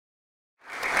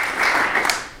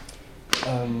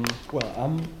Well,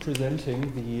 I'm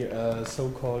presenting the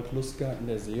so-called Lustgarten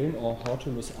der Seelen, or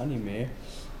Hortulus Animae,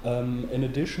 an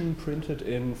edition printed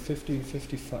in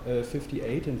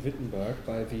 1558 in Wittenberg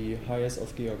by the Hayes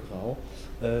of Georg Rau,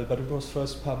 but it was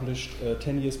first published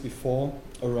 10 years before,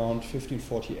 around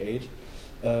 1548,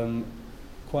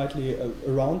 quietly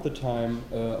around the time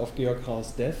of Georg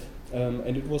Rau's death,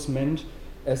 and it was meant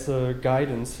as a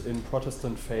guidance in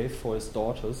Protestant faith for his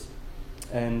daughters,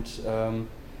 and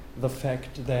the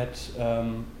fact that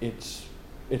it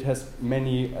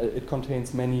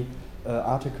contains many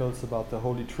articles about the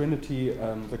Holy Trinity,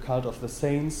 the cult of the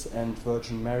saints, and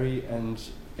Virgin Mary, and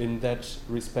in that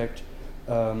respect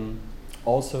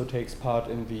also takes part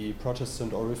in the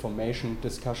Protestant or Reformation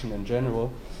discussion in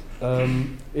general.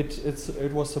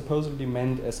 It was supposedly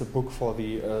meant as a book for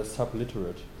the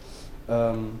subliterate.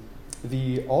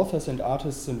 The authors and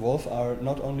artists involved are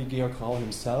not only Georg Rau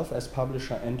himself as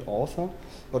publisher and author,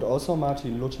 but also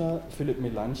Martin Luther, Philipp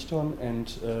Melanchthon,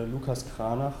 and Lucas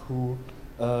Cranach,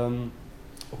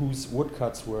 whose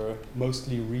woodcuts were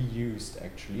mostly reused,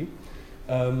 actually.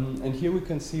 And here we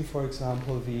can see, for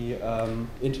example, the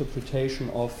interpretation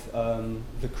of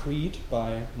the Creed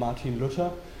by Martin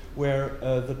Luther, where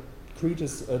the Creed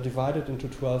is divided into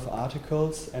 12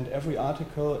 articles, and every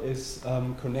article is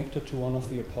connected to one of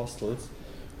the apostles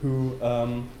who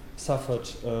suffered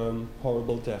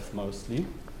horrible death, mostly.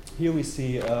 Here we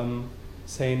see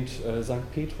Saint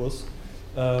Petrus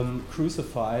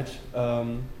crucified.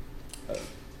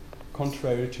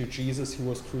 Contrary to Jesus, he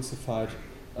was crucified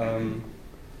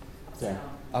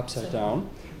upside down,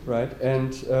 right?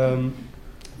 And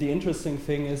the interesting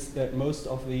thing is that most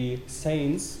of the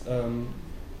saints,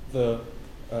 the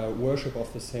worship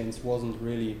of the saints wasn't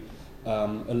really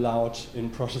allowed in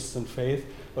Protestant faith,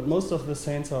 but most of the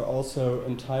saints are also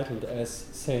entitled as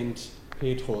Saint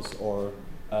Petrus or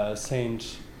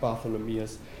Saint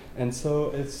Bartholomeus. And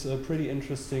so it's pretty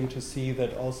interesting to see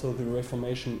that also the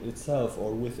Reformation itself,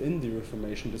 or within the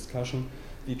Reformation discussion,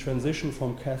 the transition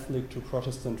from Catholic to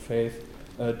Protestant faith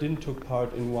didn't take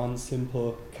part in one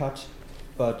simple cut,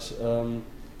 but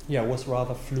was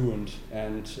rather fluent,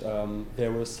 and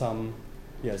there were some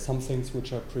things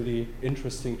which are pretty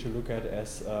interesting to look at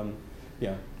as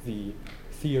the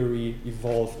theory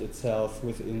evolved itself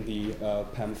within the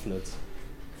pamphlets.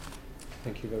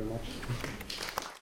 Thank you very much.